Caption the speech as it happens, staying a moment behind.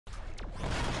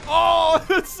Oh,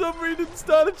 the submarine didn't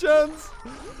stand a chance.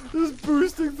 Just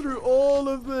boosting through all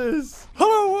of this.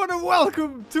 Hello and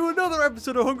welcome to another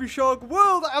episode of Hungry Shark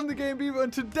World. I'm TheGamingBeaver,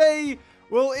 and today,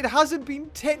 well, it hasn't been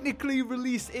technically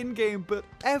released in-game, but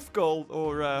FGOL,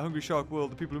 or Hungry Shark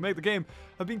World, the people who make the game,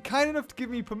 have been kind enough to give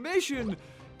me permission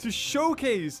to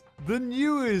showcase the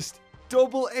newest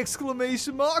double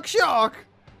exclamation mark shark.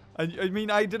 And I mean,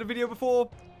 I did a video before.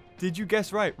 Did you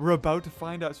guess right? We're about to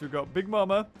find out. So we've got Big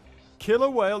Mama, Killer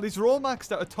Whale. These are all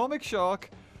maxed out. Atomic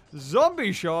Shark,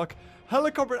 Zombie Shark,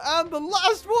 Helicopter, and the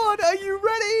last one. Are you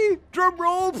ready? Drum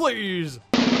roll, please.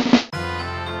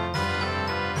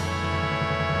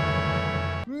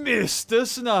 Mr.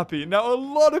 Snappy. Now, a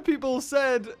lot of people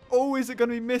said, oh, is it going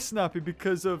to be Miss Snappy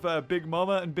because of Big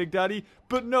Mama and Big Daddy?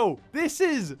 But no, this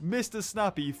is Mr.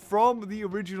 Snappy from the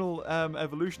original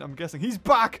evolution. I'm guessing he's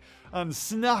back and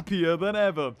snappier than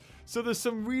ever. So there's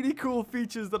some really cool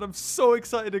features that I'm so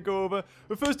excited to go over.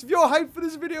 But first, if you're hyped for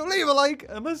this video, leave a like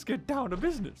and let's get down to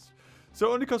business. So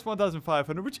it only costs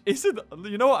 1,500, which isn't,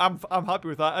 you know what, I'm happy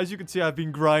with that. As you can see, I've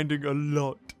been grinding a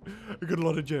lot. I got a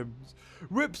lot of gems.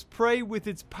 Rips prey with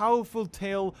its powerful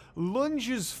tail,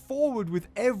 lunges forward with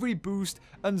every boost,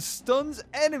 and stuns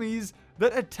enemies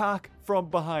that attack from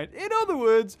behind. In other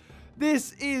words,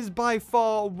 this is by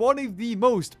far one of the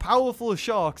most powerful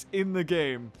sharks in the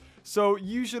game. So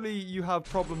usually you have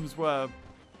problems where,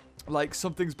 like,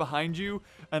 something's behind you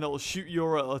and it'll shoot you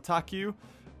or it'll attack you.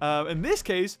 In this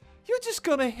case, you're just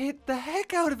gonna hit the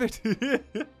heck out of it.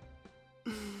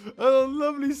 A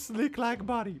lovely slick-like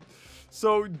body.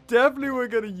 So definitely we're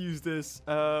gonna use this.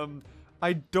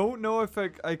 I don't know if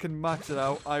I can max it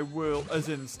out. I will, as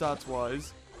in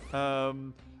stats-wise.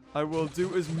 I will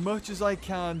do as much as I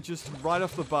can just right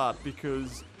off the bat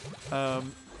because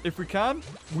if we can,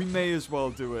 we may as well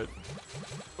do it.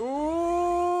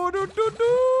 Oh,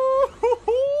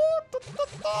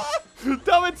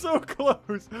 damn it, so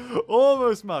close.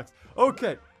 Almost max.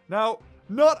 Okay, now,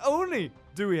 not only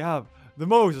do we have the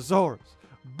Mosasaur,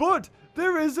 but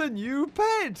there is a new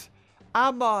pet.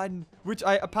 Amon, which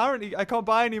I can't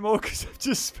buy anymore because I've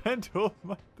just spent all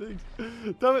my things.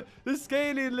 Damn it. The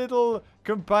scaly little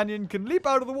companion can leap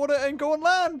out of the water and go on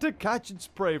land to catch its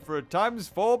prey for a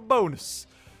 ×4 bonus.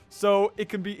 So it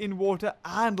can be in water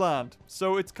and land.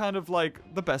 So it's kind of like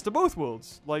the best of both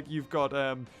worlds. Like you've got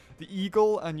the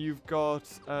eagle and you've got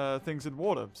things in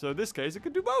water. So in this case, it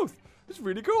can do both. It's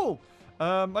really cool.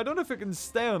 I don't know if it can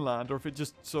stay on land or if it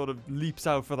just sort of leaps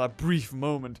out for that brief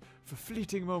moment, for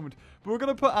fleeting moment. But we're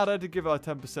going to put Ada to give our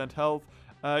 10% health.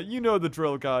 You know the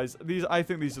drill, guys. I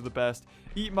think these are the best.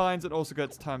 Eat mines and also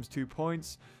gets ×2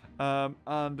 points. And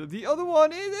the other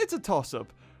one, it's a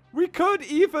toss-up. We could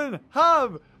even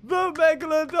have the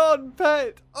Megalodon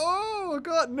pet. Oh,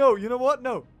 God. No, you know what?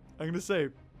 No. I'm going to say,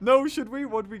 no, should we?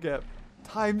 What do we get?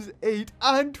 ×8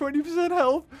 and 20%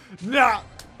 health? Nah,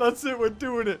 that's it. We're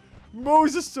doing it.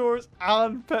 Mosasaurs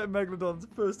and pet Megalodons.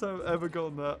 First time I've ever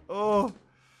gotten that. Oh.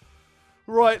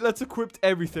 Right, let's equip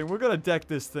everything. We're going to deck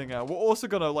this thing out. We're also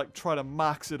going to, like, try to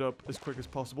max it up as quick as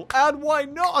possible. And why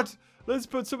not? Let's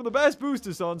put some of the best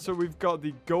boosters on. So we've got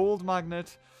the gold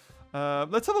magnet.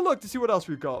 Let's have a look to see what else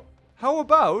we've got. How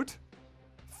about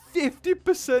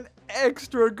 50%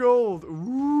 extra gold?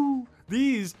 Ooh.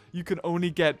 These you can only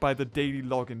get by the daily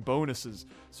login bonuses.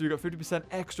 So you've got 50%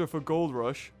 extra for Gold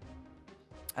Rush.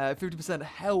 50%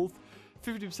 health,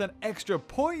 50% extra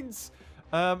points,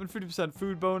 and 50%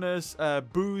 food bonus,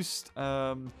 boost,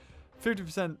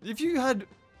 50%. If you had,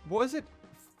 what is it?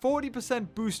 40%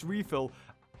 boost refill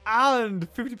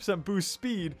and 50% boost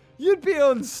speed, you'd be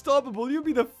unstoppable. You'd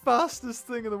be the fastest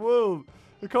thing in the world.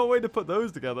 I can't wait to put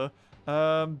those together.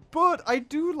 But I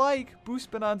do like boost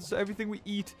bananas, so everything we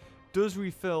eat does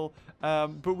refill,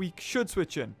 but we should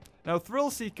switch in. Now, Thrill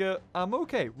Seeker,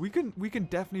 okay. We can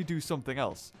definitely do something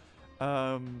else.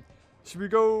 Should we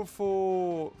go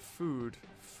for food?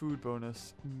 Food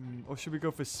bonus. Or should we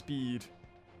go for speed?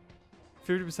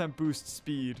 50% boost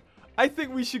speed. I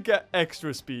think we should get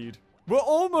extra speed. We're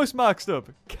almost maxed up.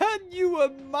 Can you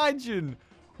imagine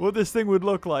what this thing would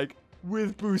look like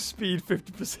with boost speed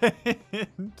 50%?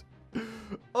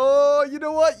 Oh, you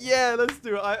know what? Yeah, let's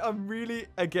do it. I'm really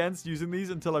against using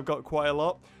these until I've got quite a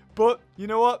lot. But, you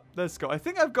know what? Let's go. I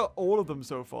think I've got all of them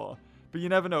so far. But you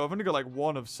never know. I've only got like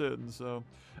one of certain, so.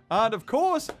 And, of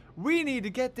course, we need to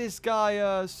get this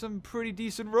guy some pretty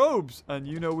decent robes. And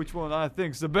you know which one I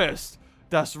think's the best.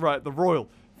 That's right, the Royal.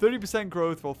 30%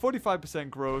 growth, well, 45%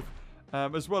 growth.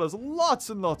 As well as lots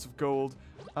and lots of gold.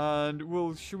 And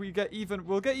we'll get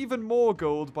even more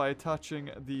gold by attaching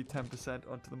the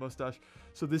 10% onto the mustache.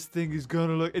 So this thing is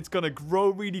gonna it's gonna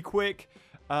grow really quick.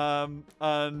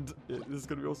 And this is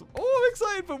going to be awesome. Oh, I'm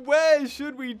excited, but where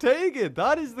should we take it?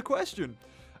 That is the question.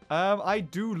 I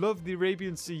do love the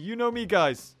Arabian Sea. You know me,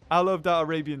 guys. I love that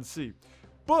Arabian Sea.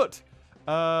 But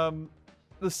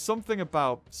there's something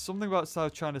about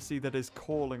South China Sea that is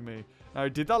calling me. Now, I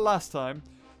did that last time.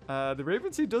 The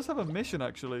Arabian Sea does have a mission,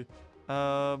 actually.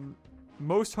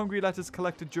 Most hungry letters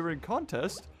collected during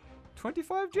contest.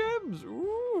 25 gems.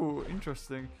 Ooh,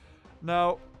 interesting.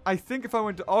 Now, I think if I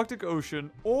went to Arctic Ocean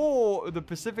or the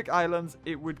Pacific Islands,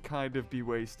 it would kind of be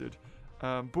wasted.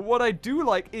 But what I do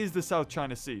like is the South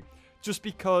China Sea. Just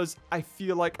because I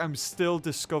feel like I'm still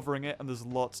discovering it and there's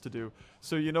lots to do.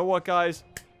 So you know what, guys?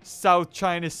 South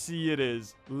China Sea it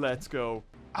is. Let's go.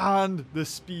 And the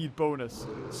speed bonus.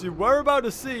 See, we're about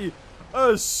to see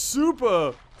a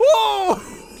super... Whoa!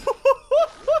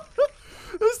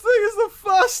 This thing is the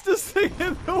fastest thing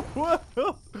in the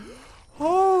world.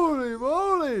 Holy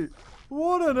moly.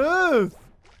 What on earth?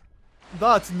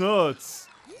 That's nuts.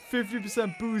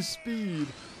 50% boost speed.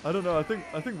 I don't know. I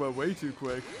think we're way too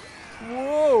quick.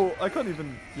 Whoa. I can't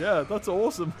even... Yeah, that's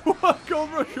awesome. Gold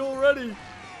rush already.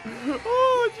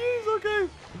 Oh, jeez.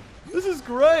 Okay. This is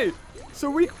great.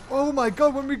 So we... Oh, my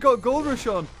God. When we got gold rush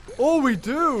on, all we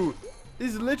do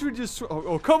is literally just...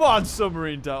 Oh, come on,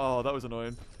 submarine down. Oh, that was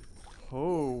annoying.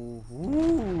 Oh.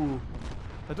 Ooh.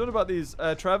 I don't know about these.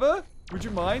 Trevor, would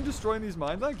you mind destroying these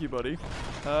mines? Thank you, buddy.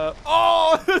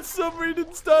 Oh, that submarine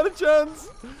didn't stand a chance.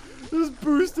 Just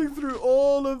boosting through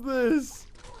all of this.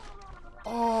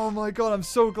 Oh my God, I'm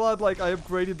so glad like I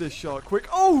upgraded this shot quick.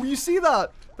 Oh, you see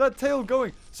that? That tail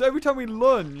going. So every time we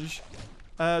lunge,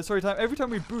 every time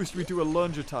we boost, we do a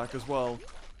lunge attack as well.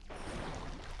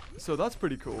 So that's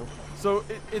pretty cool. So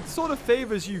it sort of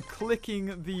favors you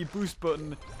clicking the boost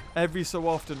button every so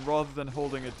often rather than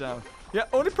holding it down. Yeah,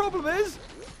 only problem is,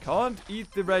 can't eat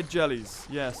the red jellies.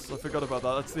 Yes, I forgot about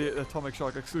that. That's the Atomic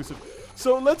Shark exclusive.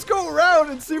 So let's go around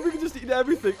and see if we can just eat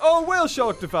everything. Oh, whale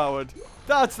shark devoured.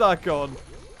 That's that gone.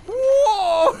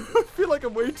 Whoa! I feel like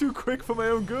I'm way too quick for my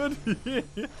own good.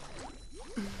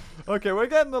 Okay, we're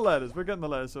getting the letters. We're getting the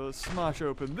letters. So let's smash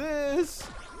open this.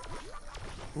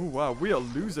 Oh, wow. We are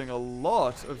losing a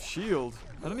lot of shield.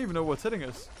 I don't even know what's hitting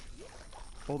us.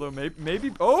 Although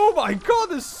maybe... Oh my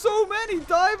God, there's so many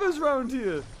divers around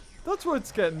here. That's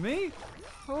what's getting me.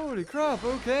 Holy crap,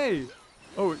 okay.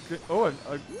 Oh,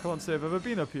 I can't say I've ever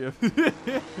been up here.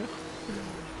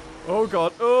 Oh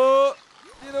God. Oh,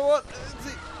 you know what?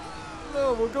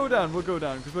 No, we'll go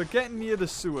down because we're getting near the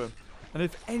sewer. And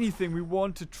if anything, we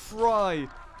want to try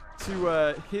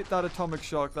to hit that atomic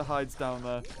shark that hides down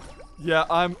there. Yeah,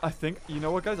 I think, you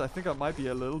know what, guys? I think I might be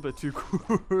a little bit too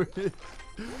quick.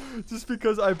 Just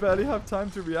because I barely have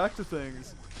time to react to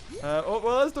things. Oh,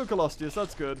 well, there's no Colostius.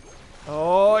 That's good.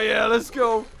 Oh, yeah, let's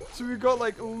go. So we've got,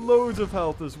 like, loads of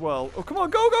health as well. Oh, come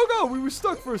on, go, go, go. We were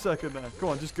stuck for a second there. Come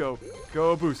on, just go.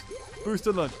 Go, boost. Boost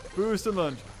and lunge. Boost and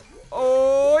lunge.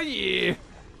 Oh, yeah.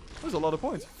 There's a lot of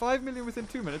points. 5 million within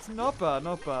 2 minutes. Not bad,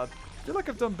 not bad. I feel like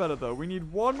I've done better, though. We need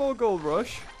one more gold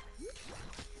rush.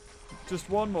 Just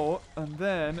one more, and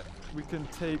then we can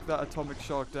take that atomic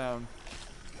shark down.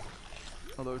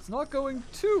 Although it's not going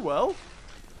too well.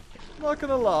 Not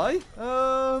gonna lie.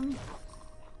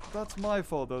 That's my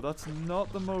fault, though. That's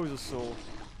not the Mosasaur.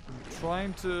 I'm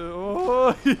trying to...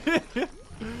 Oh,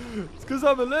 it's because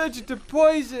I'm allergic to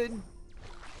poison.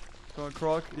 Go on,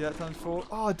 Croc. Yeah, times 4.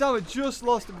 Oh, damn it. Just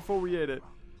lost it before we ate it.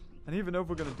 I don't even know if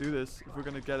we're going to do this. If we're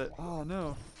going to get it. Oh,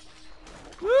 no.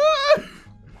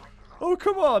 Oh,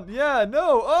 come on. Yeah,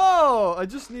 no. Oh, I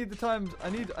just need the times. I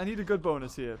need a good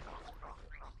bonus here.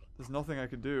 There's nothing I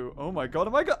can do. Oh my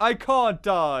God. I can't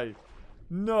die.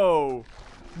 No.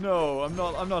 No, I'm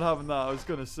not having that. I was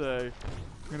going to say.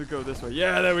 I'm going to go this way.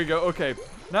 Yeah, there we go. Okay.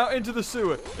 Now into the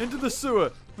sewer. Into the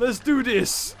sewer. Let's do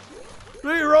this.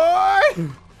 Leroy!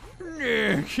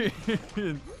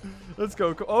 Let's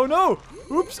go. Oh, no.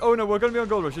 Oops. Oh, no. We're going to be on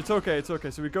Gold Rush. It's okay. It's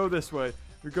okay. So we go this way.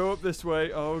 We go up this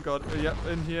way. Oh, God. Yep.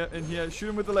 In here. In here. Shoot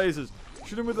him with the lasers.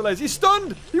 Shoot him with the lasers. He's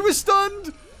stunned. He was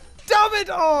stunned. Damn it.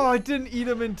 Oh, I didn't eat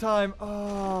him in time.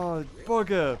 Oh,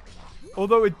 bugger.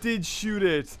 Although it did shoot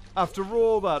it. After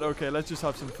all that. Okay, let's just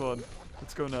have some fun.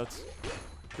 Let's go nuts.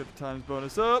 Get the times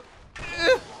bonus up.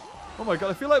 Oh, my God.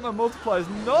 I feel like my multiplier is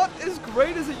not as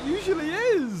great as it usually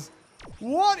is.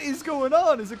 What is going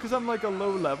on? Is it because I'm like a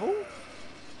low level?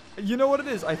 You know what it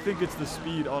is? I think it's the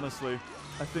speed, honestly.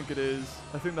 I think it is.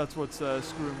 I think that's what's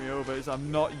screwing me over, is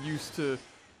I'm not used to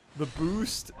the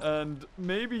boost, and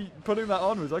maybe putting that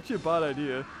on was actually a bad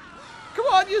idea. Come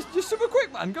on, you're super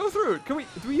quick, man. Go through it.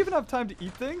 Do we even have time to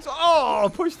eat things? Oh,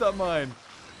 push that mine.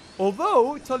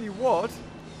 Although, tell you what,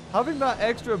 having that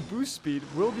extra boost speed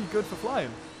will be good for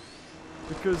flying.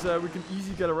 because we can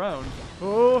easily get around.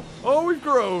 Oh, we've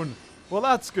grown. Well,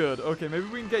 that's good. Okay, maybe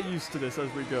we can get used to this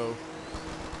as we go.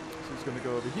 So it's going to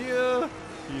go over here.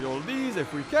 Eat all of these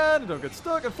if we can. Don't get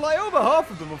stuck and fly over half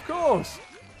of them, of course.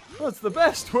 That's the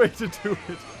best way to do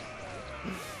it.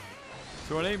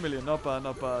 28 million. Not bad,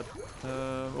 not bad.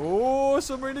 Oh,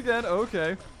 submarine again.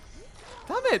 Okay.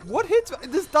 Damn it. What hits?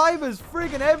 This diver's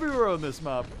friggin' everywhere on this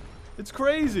map. It's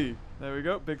crazy. There we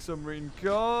go. Big submarine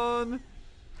gone.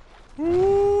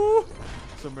 Ooh.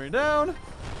 Submarine down.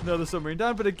 Another submarine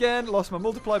down. But again, lost my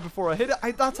multiply before I hit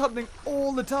it. That's happening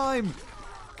all the time.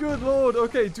 Good lord.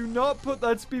 Okay, do not put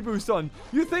that speed boost on.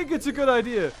 You think it's a good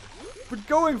idea. But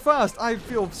going fast, I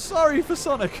feel sorry for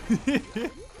Sonic.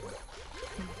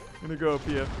 Gonna go up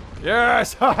here.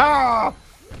 Yes! Haha!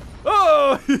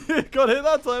 Oh! Got hit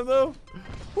that time, though.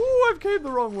 Ooh, I've came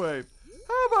the wrong way.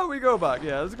 How about we go back?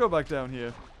 Yeah, let's go back down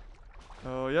here.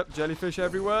 Oh, yep. Jellyfish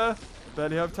everywhere.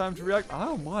 Barely have time to react.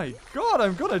 Oh, my God.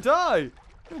 I'm gonna die.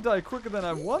 I'm gonna die quicker than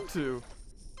I want to.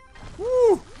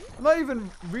 Woo! I'm not even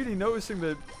really noticing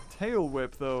the tail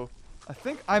whip, though. I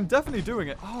think I'm definitely doing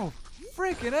it. Oh,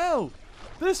 freaking hell.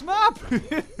 This map!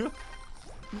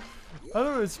 I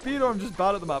don't know, it's speed or I'm just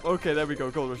bad at the map. Okay, there we go,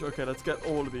 Gold Rush. Okay, let's get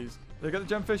all of these. Did I get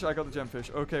the gemfish? I got the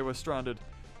gemfish. Okay, we're stranded.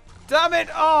 Damn it!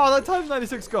 Oh, that times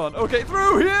 96 gone. Okay,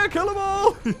 through here! Kill them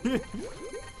all!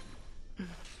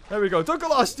 There we go.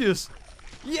 Dunkleosteus!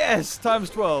 Yes! Times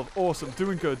 12. Awesome.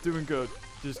 Doing good, doing good.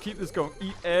 Just keep this going.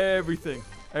 Eat everything.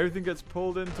 Everything gets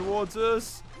pulled in towards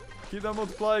us. Keep that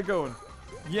multiplier going.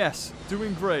 Yes,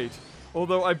 doing great.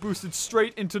 Although I boosted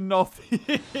straight into nothing.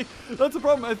 That's the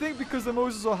problem. I think because the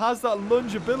Mosasaur has that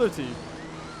lunge ability,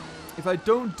 if I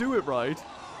don't do it right,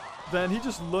 then he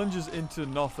just lunges into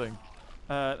nothing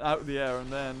out of the air. And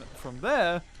then from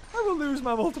there, I will lose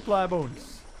my multiplier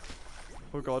bonus.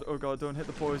 Oh god, don't hit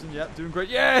the poison. Yep, doing great.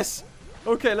 Yes!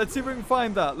 Okay, let's see if we can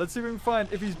find that. Let's see if we can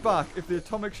find if he's back, if the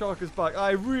Atomic Shock is back.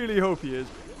 I really hope he is.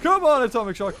 Come on,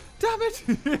 Atomic Shock. Damn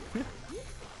it!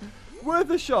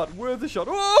 Worth a shot, worth a shot.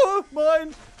 Oh,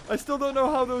 mine! I still don't know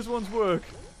how those ones work.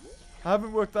 I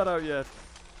haven't worked that out yet.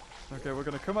 Okay, we're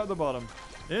going to come out the bottom.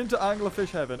 Into anglerfish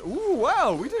heaven. Ooh,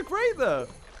 wow, we did great there.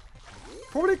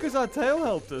 Probably because our tail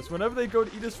helped us. Whenever they go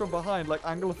to eat us from behind, like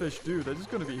anglerfish do, they're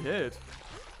just going to be hit.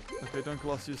 Okay,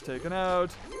 Dunkleosteus taken out.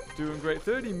 Doing great.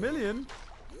 30 million.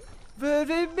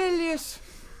 30 million.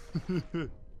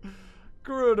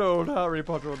 Good old Harry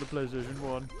Potter on the PlayStation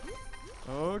 1.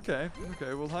 Okay,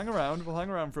 we'll hang around. We'll hang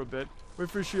around for a bit. Wait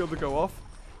for his shield to go off.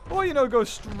 Or, you know, go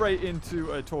straight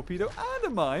into a torpedo and a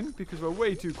mine, because we're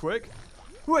way too quick.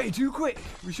 Way too quick!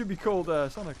 We should be called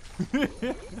Sonic.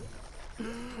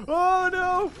 Oh,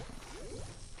 no!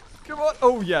 Come on!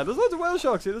 Oh, yeah, there's loads of whale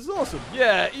sharks here. This is awesome.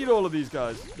 Yeah, eat all of these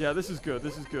guys. Yeah, this is good.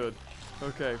 This is good.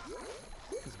 Okay.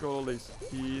 Let's go all these.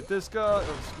 Eat this guy.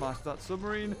 Oh, smash that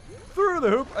submarine. Through the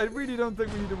hoop. I really don't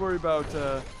think we need to worry about...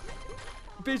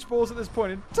 beach balls at this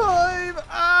point in time.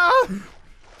 Ah!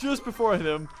 Just before I hit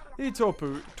him, he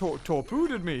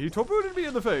torpedoed me. He torpedoed me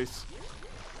in the face.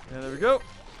 Yeah, there we go.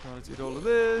 Now let's eat all of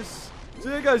this. So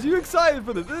yeah, guys, you excited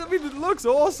for this? I mean, it looks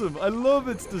awesome. I love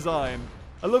its design.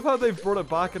 I love how they've brought it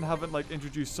back and haven't like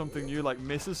introduced something new like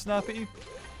Mr.Snappy.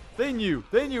 They knew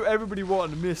everybody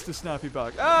wanted Mr. Snappy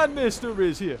back. And Mr.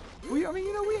 is here. We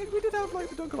did have like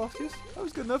the Dunkleosteus. That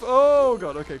was good enough. Oh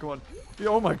god, okay, come on. Yeah,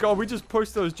 oh my god, we just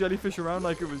pushed those jellyfish around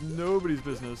like it was nobody's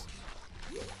business.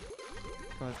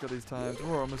 Right, let's get these times.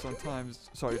 We're almost on times.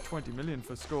 Sorry, 20 million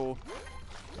for score.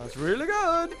 That's really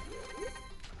good.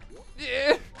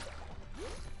 Yeah.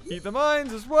 Eat the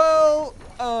mines as well.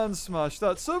 And smash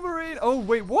that submarine. Oh,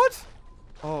 wait, what?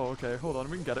 Oh, okay, hold on.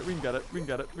 We can get it. We can get it. We can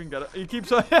get it. We can get it. He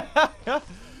keeps on.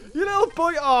 You little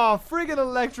boy. Oh, friggin'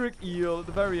 electric eel at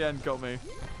the very end got me.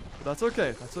 But that's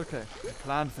okay. That's okay. I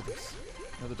planned for this.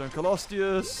 Another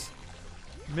Dunkleosteus.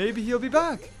 Maybe he'll be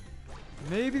back.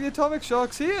 Maybe the Atomic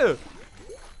Shock's here.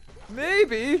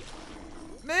 Maybe.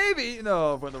 Maybe.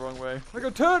 No, I went the wrong way. I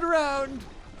got turned around.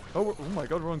 Oh my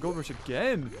god, we're on Gold Rush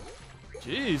again.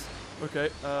 Jeez. Okay,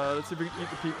 let's see if we can eat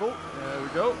the people. There we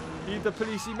go. Eat the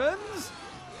policemen's.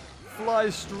 Fly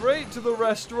straight to the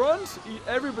restaurant. Eat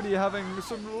everybody having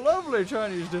some lovely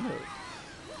Chinese dinner.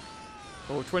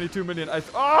 Oh, 22 million.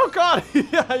 Oh, God.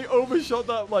 I overshot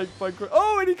that, like, by...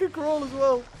 Oh, and he can crawl as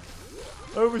well.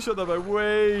 Overshot that by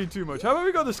way too much. How about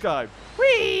we go to the sky?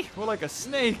 Whee! More like a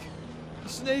snake. A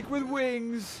snake with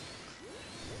wings.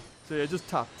 So, yeah, just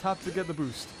tap. Tap to get the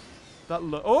boost.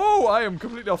 Oh, I am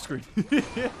completely off screen.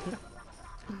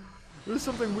 There's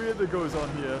something weird that goes on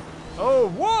here. Oh,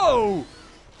 whoa!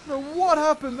 No, what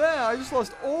happened there? I just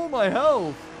lost all my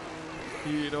health.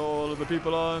 Eat all of the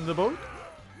people on the boat.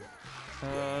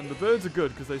 And the birds are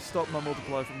good because they stop my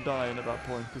multiplier from dying at that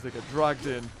point because they get dragged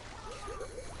in.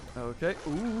 Okay.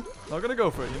 Ooh. Not going to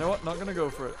go for it. You know what? Not going to go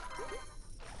for it.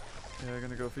 Yeah,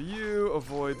 going to go for you.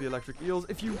 Avoid the electric eels.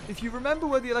 If you remember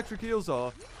where the electric eels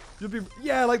are, you'll be...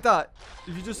 Yeah, like that.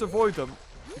 If you just avoid them,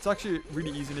 it's actually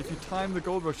really easy. And if you time the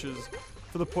gold rushes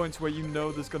for the points where you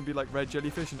know there's going to be like red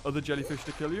jellyfish and other jellyfish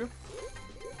to kill you,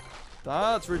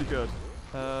 that's really good.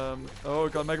 Oh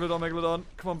god, Megalodon.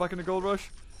 Come on, back in the gold rush.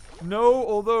 No,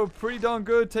 although pretty darn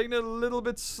good. Taking it a little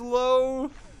bit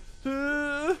slow.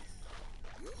 Just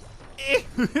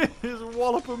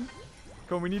wallop him.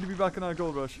 Come on, we need to be back in our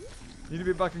gold rush. Need to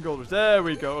be back in gold rush. There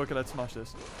we go. Okay, let's smash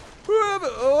this.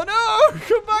 Oh no!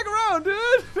 Come back around,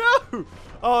 dude! No!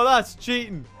 Oh, that's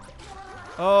cheating.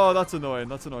 Oh, that's annoying.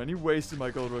 That's annoying. He wasted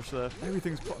my gold rush there.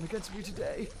 Everything's plotting against me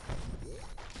today.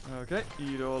 Okay,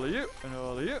 eat all of you, and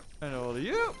all of you, and all of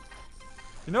you.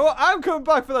 You know what? I'm coming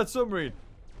back for that submarine.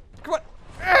 Come on.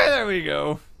 There we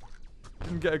go.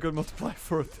 Didn't get a good multiplier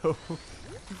for it, though.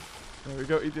 There we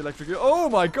go. Eat the electric eel. Oh,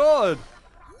 my God.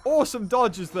 Awesome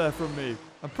dodges there from me.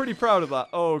 I'm pretty proud of that.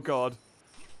 Oh, God.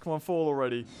 Come on, fall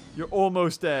already. You're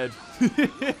almost dead.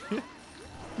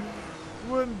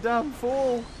 One damn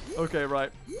fall. Okay,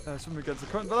 right. Swim against the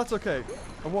current, but that's okay.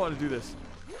 I wanted to do this.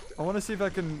 I want to see if I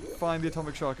can find the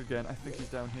atomic shark again. I think he's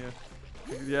down here.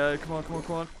 Yeah, come on, come on,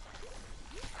 come on.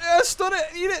 Yeah, stun it,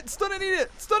 eat it, stun it, eat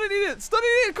it, stun it, eat it, stun it,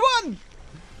 eat it, come on!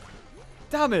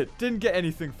 Damn it, didn't get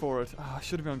anything for it. Oh, I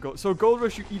should have been on gold. So gold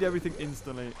rush, you eat everything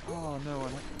instantly. Oh no,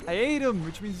 I ate him,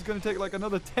 which means it's going to take like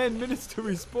another 10 minutes to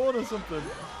respawn or something.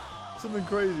 Something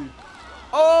crazy.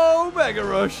 Oh, mega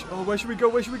rush. Oh, where should we go?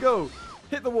 Where should we go?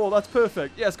 Hit the wall, that's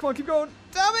perfect. Yes, come on, keep going.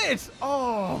 Damn it!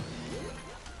 Oh.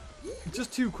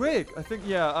 Just too quick. I think,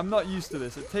 yeah, I'm not used to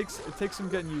this. It takes some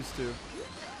getting used to.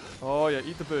 Oh, yeah,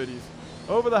 eat the birdies.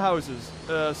 Over the houses.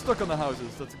 Stuck on the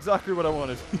houses. That's exactly what I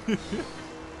wanted.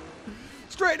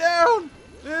 Straight down!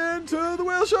 Into the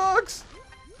whale sharks!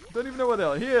 Don't even know where they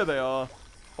are. Here they are.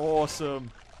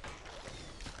 Awesome.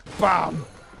 Bam!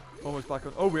 Almost back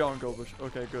on. Oh, we are on gold rush.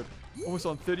 Okay, good. Almost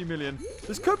on 30 million.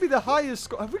 This could be the highest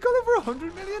score. Have we got over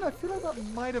 100 million? I feel like that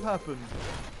might have happened.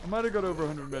 I might have got over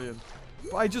 100 million.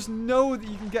 But I just know that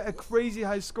you can get a crazy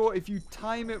high score if you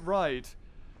time it right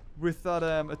with that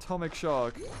atomic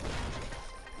shark.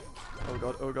 Oh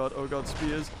god, oh god, oh god,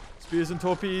 spears. Spears and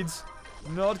torpedoes.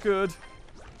 Not good.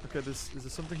 Okay, is there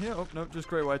something here? Oh, no, just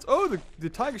great whites. Oh, the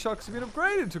tiger sharks have been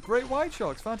upgraded to great white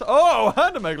sharks. Fantastic. Oh,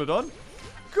 and a megalodon.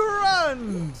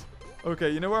 Grand.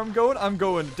 Okay, you know where I'm going? I'm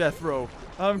going death row.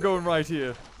 I'm going right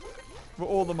here. Where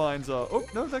all the mines are. Oh,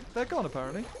 no, they're gone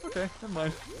apparently. Okay, never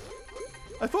mind.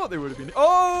 I thought they would have been.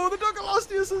 Oh, the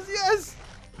Dunkleosteus, yes!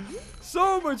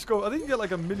 So much gold. I think you get like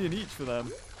 1 million each for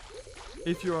them.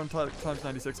 If you're on times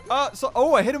 96.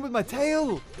 Oh, I hit him with my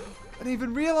tail. I didn't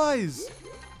even realize.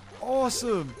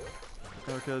 Awesome.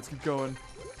 Okay, let's keep going.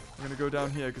 I'm going to go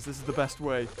down here because this is the best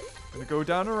way. I'm going to go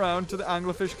down around to the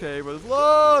anglerfish cave where there's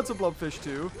lots of blobfish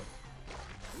too.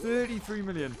 33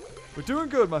 million. We're doing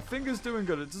good. My finger's doing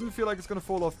good. It doesn't feel like it's going to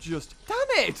fall off just.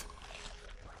 Damn it!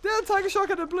 The tiger shark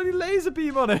had a bloody laser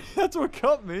beam on it. That's what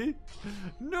got me.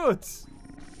 Nuts.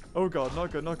 Oh god,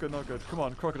 not good, not good, not good. Come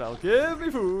on, crocodile, give me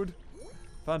food.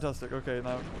 Fantastic. Okay,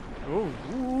 now. Oh,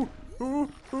 no!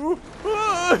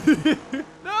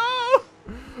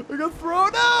 I got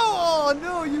thrown. No! Oh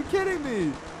no, you kidding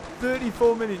me?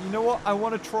 34 minutes. You know what? I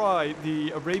want to try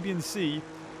the Arabian Sea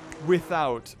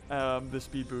without the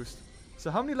speed boost.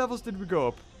 So how many levels did we go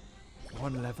up?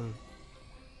 1 level.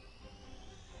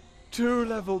 2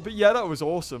 level. But yeah, that was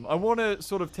awesome. I want to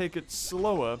sort of take it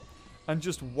slower and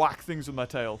just whack things with my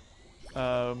tail.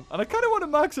 And I kind of want to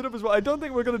max it up as well. I don't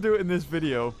think we're going to do it in this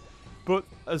video. But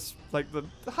as like the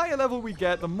higher level we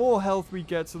get, the more health we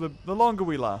get, so the longer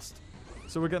we last.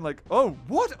 So we're getting like, oh,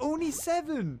 what? Only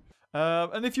 7?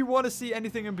 And if you want to see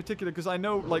anything in particular, because I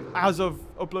know like as of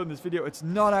uploading this video, it's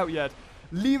not out yet.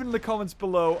 Leave it in the comments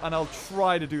below and I'll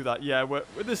try to do that. Yeah,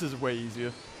 this is way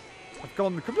easier. I've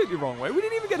gone the completely wrong way. We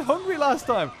didn't even get hungry last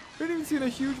time. We didn't even see a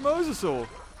huge Mosasaur.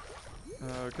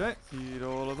 Okay, eat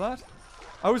all of that.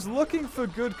 I was looking for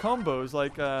good combos,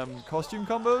 like costume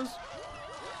combos.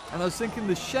 And I was thinking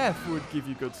the chef would give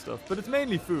you good stuff. But it's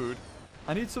mainly food.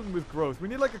 I need something with growth. We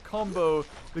need like a combo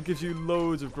that gives you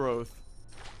loads of growth.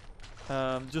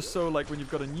 Just so like when you've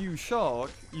got a new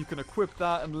shark, you can equip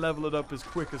that and level it up as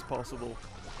quick as possible.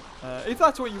 If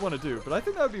that's what you want to do. But I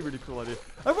think that would be a really cool idea.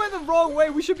 I went the wrong way.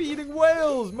 We should be eating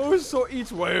whales. Mosasaur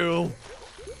eats whale.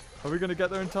 Are we going to get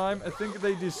there in time? I think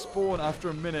they despawn after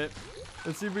a minute.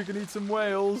 Let's see if we can eat some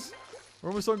whales. We're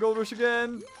almost on Gold Rush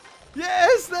again.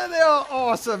 Yes, there they are.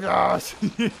 Awesome. Yes.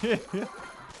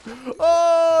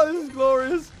 Oh, this is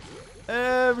glorious.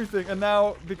 Everything. And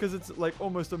now, because it's like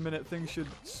almost a minute, things should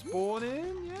spawn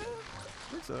in. Yeah?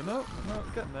 I think so. No,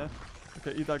 getting there.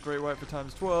 Okay, eat that great white for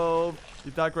times 12.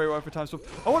 Eat that great white for times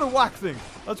 12. I want a whack thing.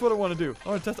 That's what I want to do. I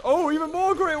want to test. Oh, even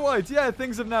more great whites. Yeah,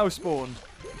 things have now spawned.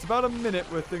 It's about a minute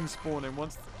where things spawn in.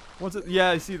 Once it,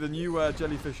 yeah, I see the new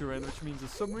jellyfish are in, which means the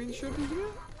submarine should be here.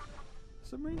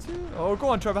 Submarine's here. Oh, go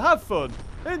on, Trevor. Have fun.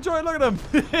 Enjoy. Look at him.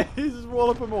 He's just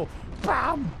wallop them all.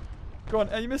 Bam. Go on.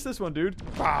 And you missed this one, dude.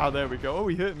 Ah, there we go. Oh,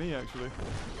 he hurt me, actually.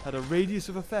 Had a radius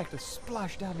of effect. A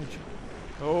splash damage.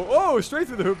 Oh, straight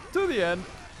through the hoop. To the end.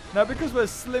 Now, because we're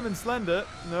slim and slender,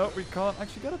 no, we can't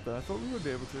actually get up there. I thought we would be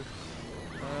able to.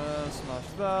 Smash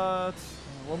that.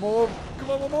 One more. Come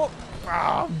on, one more.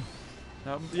 Bam.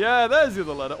 Now, yeah, there's the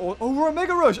other ladder. Oh, we're a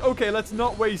Mega Rush. Okay, let's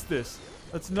not waste this.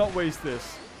 Let's not waste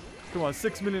this. Come on,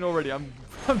 6 million already. I'm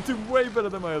doing way better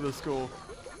than my other score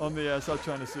on the South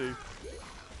China Sea.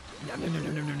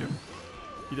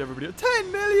 Eat everybody.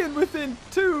 10 million within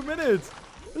 2 minutes.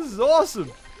 This is awesome.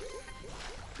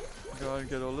 Go and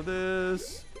get all of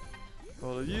this.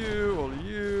 All of you. All of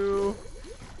you.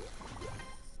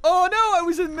 Oh no, I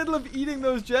was in the middle of eating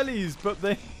those jellies, but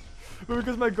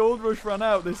because my gold rush ran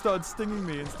out, they started stinging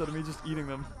me instead of me just eating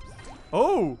them.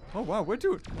 Oh wow, we're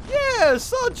doing. Yeah,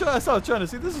 South China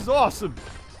Sea. This is awesome.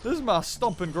 This is my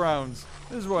stomping grounds.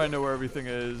 This is where I know where everything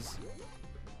is.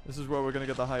 This is where we're going to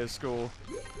get the highest score.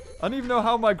 I don't even know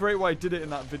how my great white did it in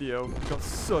that video. It got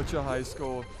such a high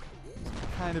score.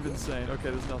 It's kind of insane. Okay,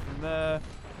 there's nothing there.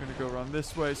 We're going to go around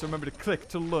this way. So remember to click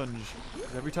to lunge.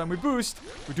 Every time we boost,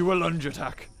 we do a lunge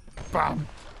attack. Bam.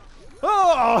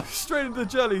 Oh, straight into the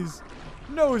jellies.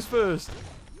 Nose first.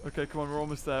 Okay, come on, we're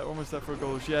almost there. Almost there for a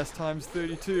goal. Yes, times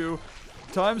 32.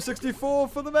 Times 64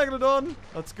 for the Megalodon.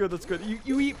 That's good, that's good.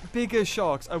 You eat bigger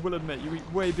sharks, I will admit. You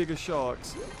eat way bigger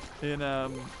sharks in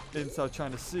South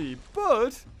China Sea.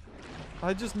 But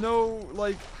I just know,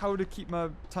 like, how to keep my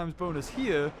times bonus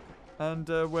here and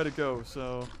where to go.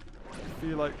 So I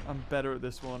feel like I'm better at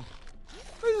this one.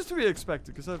 Which is to be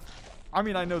expected, because I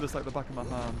know this like the back of my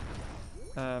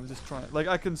hand. Just trying. Like,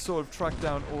 I can sort of track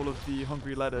down all of the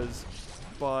hungry letters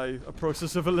by a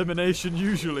process of elimination,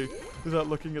 usually, without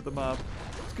looking at the map.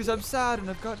 It's because I'm sad and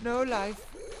I've got no life.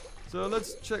 So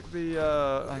let's check the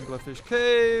anglerfish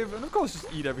cave, and of course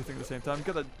just eat everything at the same time.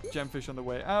 Get that gemfish on the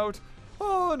way out.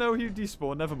 Oh no, he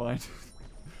despawned, never mind.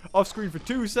 Off screen for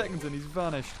 2 seconds and he's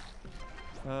vanished.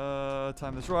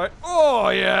 Time this right. Oh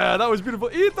yeah, that was beautiful.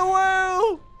 Eat the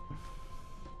whale!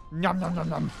 Nom nom nom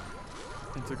nom.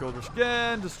 Into gold rush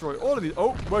again, destroy all of these.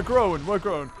 Oh, we're growing, we're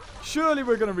growing. Surely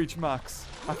we're gonna reach max.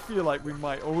 I feel like we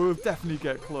might, or we'll definitely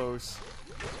get close.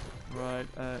 Right,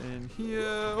 in here.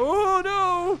 Oh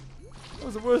no! That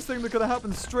was the worst thing that could have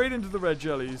happened. Straight into the red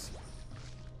jellies.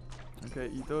 Okay,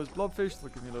 eat those blobfish. They'll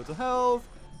give me loads of health.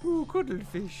 Ooh,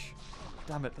 cuddlefish.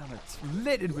 Damn it, it's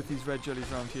littered with these red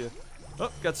jellies around here.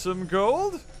 Oh, get some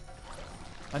gold.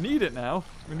 I need it now.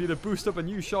 We need to boost up a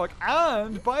new shark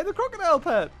and buy the crocodile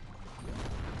pet.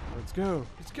 Let's go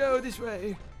this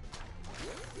way.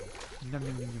 Nom,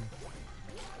 nom, nom, nom.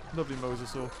 Lovely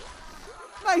Mosasaur.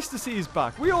 Nice to see he's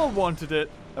back. We all wanted it.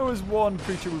 There was one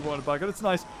creature we wanted back, and it's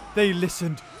nice. They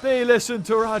listened. They listened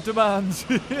to our demands.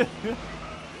 Here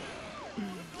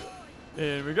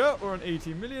we go. We're on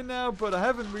 18 million now, but I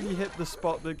haven't really hit the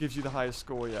spot that gives you the highest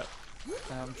score yet.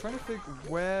 I'm trying to think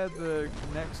where the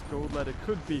next gold letter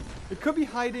could be. It could be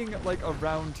hiding like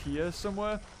around here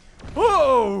somewhere.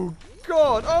 Oh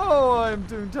God! Oh, I'm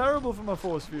doing terrible for my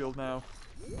force field now.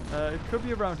 It could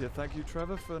be around here. Thank you,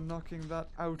 Trevor, for knocking that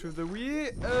out of the way.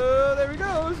 There he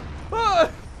goes. Ah!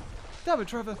 Damn it,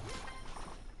 Trevor.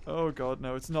 Oh God,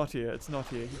 no, it's not here. It's not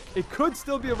here. It could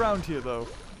still be around here though.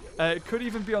 It could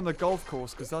even be on the golf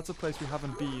course because that's a place we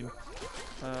haven't been.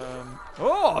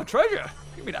 Oh, treasure!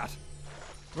 Give me that.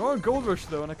 We're on Gold Rush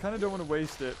though, and I kind of don't want to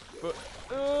waste it. But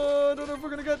I don't know if we're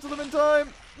gonna get to them in time.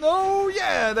 No,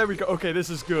 yeah, there we go. Okay, this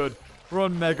is good. We're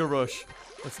on Mega Rush.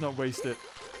 Let's not waste it.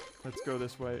 Let's go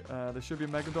this way. There should be a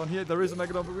Megalodon here. There is a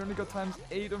Megalodon, but we only got times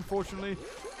 8, unfortunately.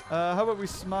 How about we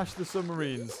smash the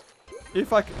submarines?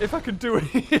 If I can do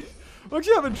it. I'm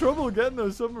actually having trouble getting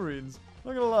those submarines.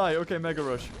 Not gonna lie. Okay, Mega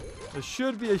Rush. There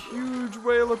should be a huge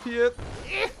whale up here.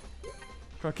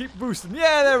 Can I keep boosting?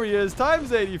 Yeah, there he is.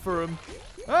 Times 80 for him.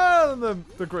 And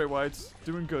the great whites.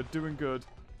 Doing good, doing good.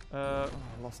 Oh,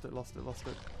 lost it.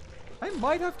 I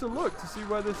might have to look to see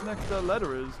where this next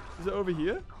letter is. Is it over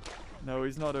here? No,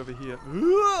 he's not over here.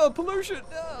 Ugh, pollution!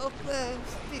 Oh,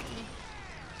 sticky.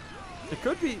 It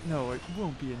could be. No, it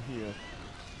won't be in here.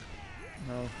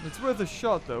 No, it's worth a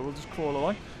shot though. We'll just crawl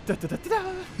along. Da, da, da,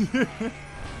 da, da.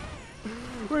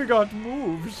 We got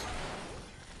moves.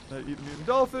 Eat the mutant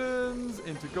dolphins.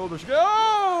 Into gold rush.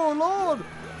 Oh, Lord.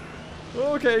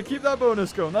 Okay, keep that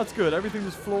bonus going. That's good. Everything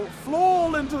just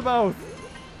fall into the mouth.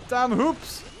 Damn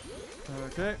hoops.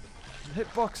 Okay.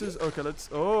 Hit boxes. Okay, let's...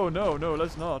 Oh, no,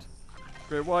 let's not.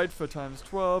 Great white for times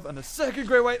 12. And a second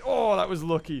great white. Oh, that was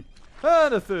lucky.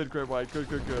 And a third great white. Good.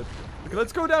 Okay,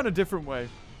 let's go down a different way.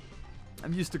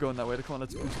 I'm used to going that way. Come on,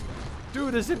 let's boost.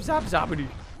 Do the zip zap zappity.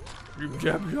 Zip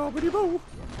zap zappity boo.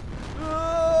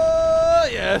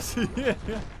 Yes.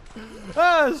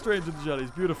 Straight into the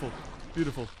jellies. Beautiful.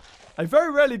 I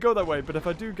very rarely go that way, but if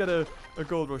I do get a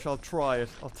gold rush, I'll try it.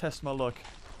 I'll test my luck.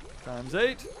 Times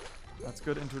 8. That's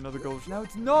good. Into another gold rush. Now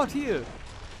it's not here.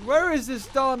 Where is this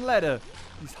darn letter?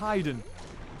 He's hiding.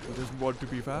 He doesn't want to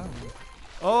be found.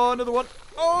 Oh, another one.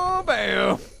 Oh,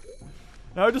 bam.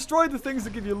 Now, I destroyed the things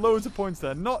that give you loads of points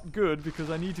there. Not good, because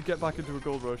I need to get back into a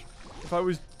gold rush. If I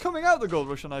was coming out the gold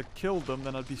rush and I killed them,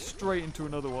 then I'd be straight into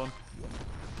another one.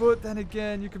 But then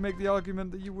again, you can make the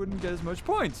argument that you wouldn't get as much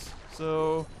points.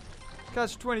 So,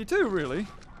 catch 22, really.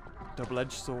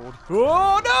 Double-edged sword.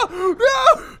 Oh, no!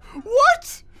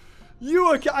 What?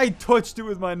 I touched it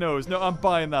with my nose. No, I'm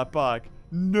buying that back.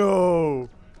 No,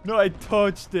 I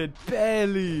touched it.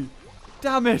 Barely.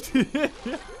 Damn it.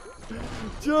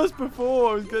 Just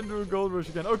before I was getting to a gold rush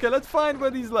again. Okay, let's find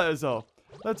where these letters are.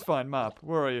 Let's find map.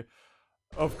 Where are you?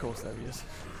 Of course, there he is.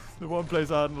 The one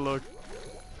place I hadn't looked.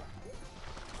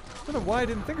 I don't know why I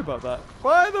didn't think about that.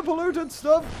 Buy the polluted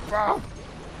stuff.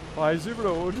 Buy Super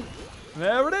Road.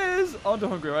 There it is. On to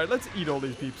hungry. Right, let's eat all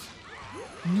these peeps.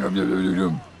 Yum, yum, yum,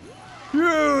 yum.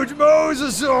 Huge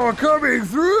Mosasaur coming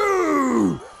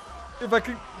through. If I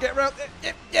could get around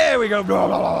there. There we go.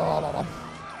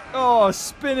 Oh,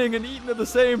 spinning and eating at the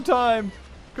same time.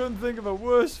 Couldn't think of a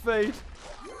worse fate.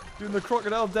 Doing the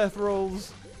crocodile death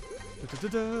rolls. Okay,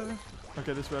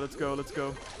 this way. Let's go.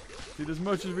 Eat as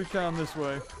much as we can this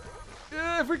way.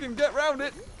 Yeah, if we can get round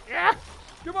it. Yeah.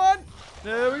 Come on.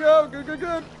 There we go.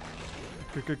 Good.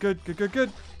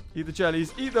 Eat the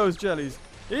jellies. Eat those jellies.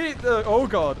 Eat the... Oh,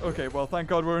 God. Okay, well, thank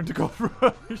God we're into gold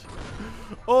rush.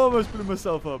 Almost blew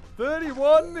myself up.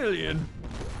 31 million.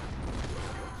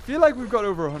 I feel like we've got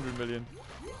over 100 million.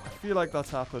 I feel like that's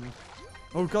happened.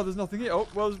 Oh, God, there's nothing here. Oh,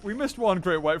 well, we missed one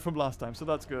great white from last time, so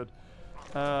that's good.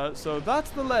 So that's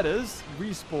the letters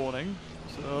respawning.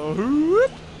 So,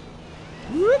 whoop.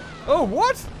 Oh,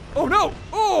 what? Oh, no.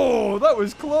 Oh, that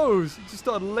was close. It just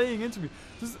started laying into me.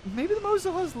 Maybe the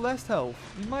Mosasaur has less health.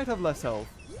 He might have less health.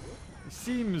 He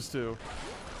seems to.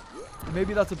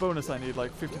 Maybe that's a bonus I need,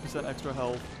 like 50% extra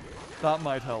health. That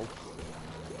might help.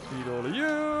 Need all of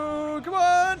you. Come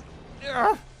on.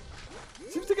 Yeah.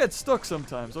 Seems to get stuck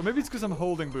sometimes. Or maybe it's because I'm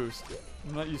holding boost.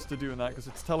 I'm not used to doing that because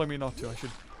it's telling me not to. I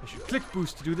should click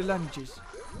boost to do the lunges.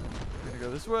 I'm going to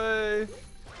go this way.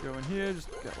 Go in here.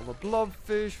 Just get all the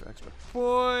blobfish for extra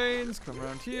points. Come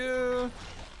around here.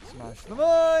 Smash the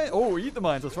mine. Oh, eat the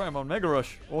mines. That's right. I'm on Mega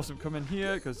Rush. Awesome. Come in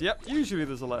here because, yep, usually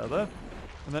there's a letter there.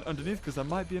 And then underneath because there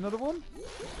might be another one.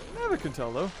 Never can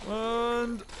tell though.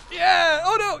 And yeah.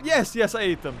 Oh no. Yes, I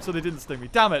ate them. So they didn't sting me.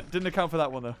 Damn it. Didn't account for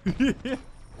that one though.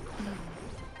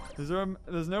 There's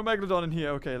no Megalodon in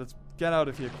here. Okay, let's get out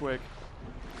of here quick.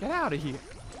 Get out of here.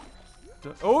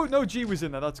 Oh, no, G was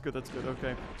in there. That's good.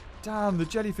 Okay. Damn, the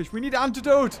jellyfish. We need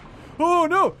antidote. Oh,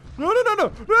 no. No.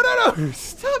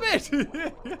 Stop it.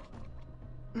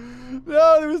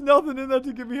 No, there was nothing in there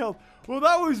to give me health. Well,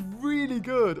 that was really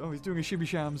good. Oh, he's doing a shimmy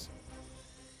shams.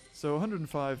 So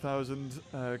 105,000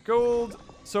 gold.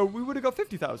 So we would have got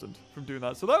 50,000 from doing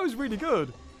that. So that was really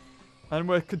good. And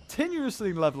we're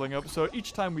continuously leveling up. So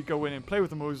each time we go in and play with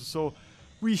the Mosasaur,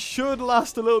 we should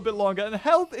last a little bit longer. And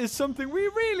health is something we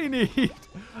really need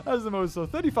as the Mosasaur.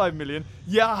 35 million.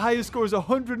 Yeah, highest score is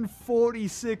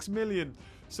 146 million.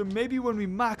 So maybe when we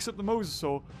max up the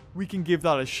Mosasaur, we can give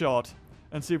that a shot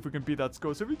and see if we can beat that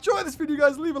score. So if you enjoyed this video,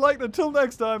 guys, leave a like. And until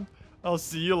next time, I'll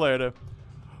see you later.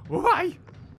 Bye.